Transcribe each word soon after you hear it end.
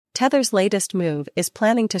Tether's latest move is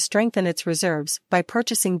planning to strengthen its reserves by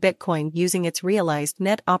purchasing Bitcoin using its realized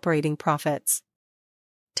net operating profits.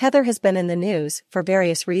 Tether has been in the news for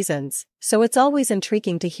various reasons, so it's always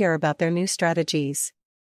intriguing to hear about their new strategies.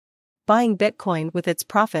 Buying Bitcoin with its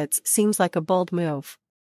profits seems like a bold move.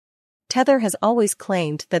 Tether has always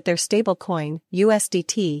claimed that their stablecoin,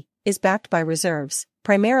 USDT, is backed by reserves,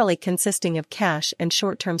 primarily consisting of cash and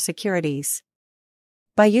short-term securities.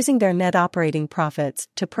 By using their net operating profits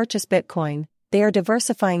to purchase Bitcoin, they are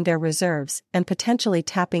diversifying their reserves and potentially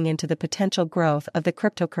tapping into the potential growth of the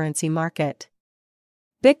cryptocurrency market.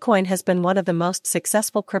 Bitcoin has been one of the most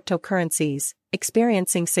successful cryptocurrencies,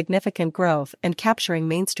 experiencing significant growth and capturing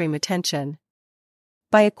mainstream attention.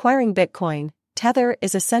 By acquiring Bitcoin, Tether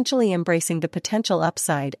is essentially embracing the potential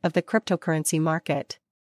upside of the cryptocurrency market.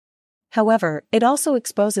 However, it also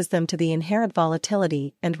exposes them to the inherent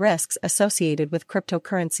volatility and risks associated with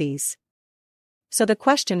cryptocurrencies. So the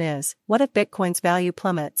question is, what if Bitcoin's value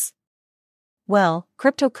plummets? Well,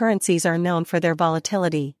 cryptocurrencies are known for their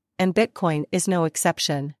volatility, and Bitcoin is no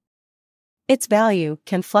exception. Its value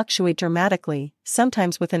can fluctuate dramatically,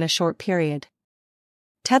 sometimes within a short period.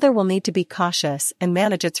 Tether will need to be cautious and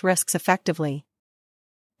manage its risks effectively.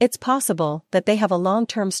 It's possible that they have a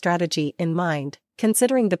long-term strategy in mind,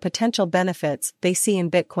 considering the potential benefits they see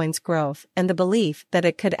in Bitcoin's growth and the belief that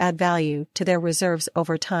it could add value to their reserves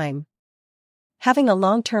over time. Having a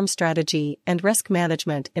long-term strategy and risk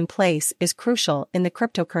management in place is crucial in the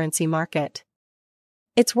cryptocurrency market.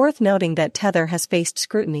 It's worth noting that Tether has faced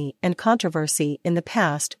scrutiny and controversy in the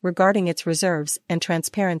past regarding its reserves and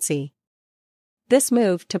transparency. This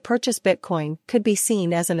move to purchase Bitcoin could be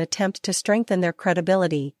seen as an attempt to strengthen their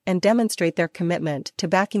credibility and demonstrate their commitment to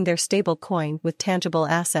backing their stablecoin with tangible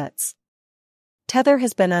assets. Tether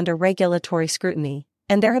has been under regulatory scrutiny,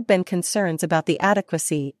 and there have been concerns about the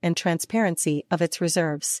adequacy and transparency of its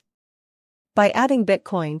reserves. By adding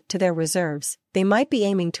Bitcoin to their reserves, they might be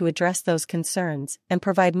aiming to address those concerns and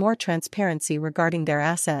provide more transparency regarding their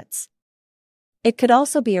assets. It could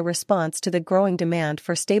also be a response to the growing demand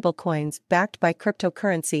for stablecoins backed by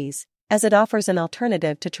cryptocurrencies, as it offers an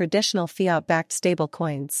alternative to traditional fiat-backed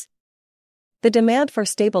stablecoins. The demand for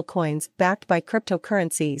stablecoins backed by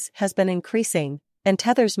cryptocurrencies has been increasing, and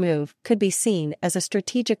Tether's move could be seen as a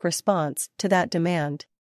strategic response to that demand.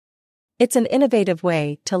 It's an innovative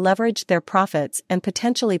way to leverage their profits and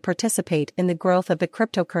potentially participate in the growth of the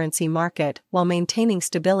cryptocurrency market while maintaining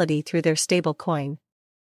stability through their stablecoin.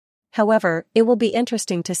 However, it will be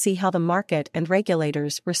interesting to see how the market and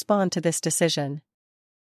regulators respond to this decision.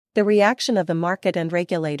 The reaction of the market and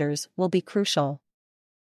regulators will be crucial.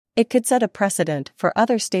 It could set a precedent for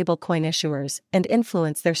other stablecoin issuers and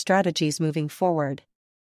influence their strategies moving forward.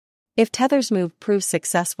 If Tether's move proves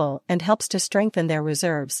successful and helps to strengthen their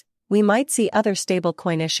reserves, we might see other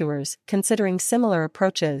stablecoin issuers considering similar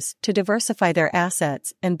approaches to diversify their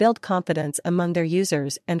assets and build confidence among their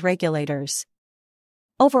users and regulators.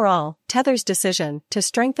 Overall, Tether's decision to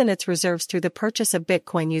strengthen its reserves through the purchase of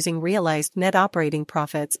Bitcoin using realized net operating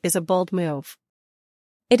profits is a bold move.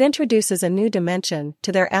 It introduces a new dimension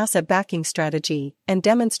to their asset backing strategy and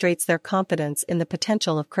demonstrates their confidence in the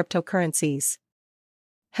potential of cryptocurrencies.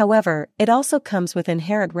 However, it also comes with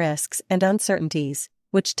inherent risks and uncertainties,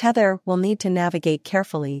 which Tether will need to navigate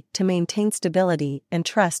carefully to maintain stability and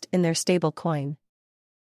trust in their stablecoin.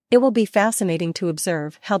 It will be fascinating to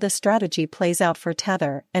observe how this strategy plays out for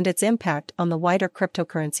Tether and its impact on the wider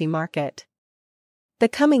cryptocurrency market. The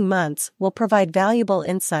coming months will provide valuable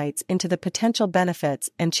insights into the potential benefits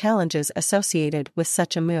and challenges associated with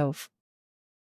such a move.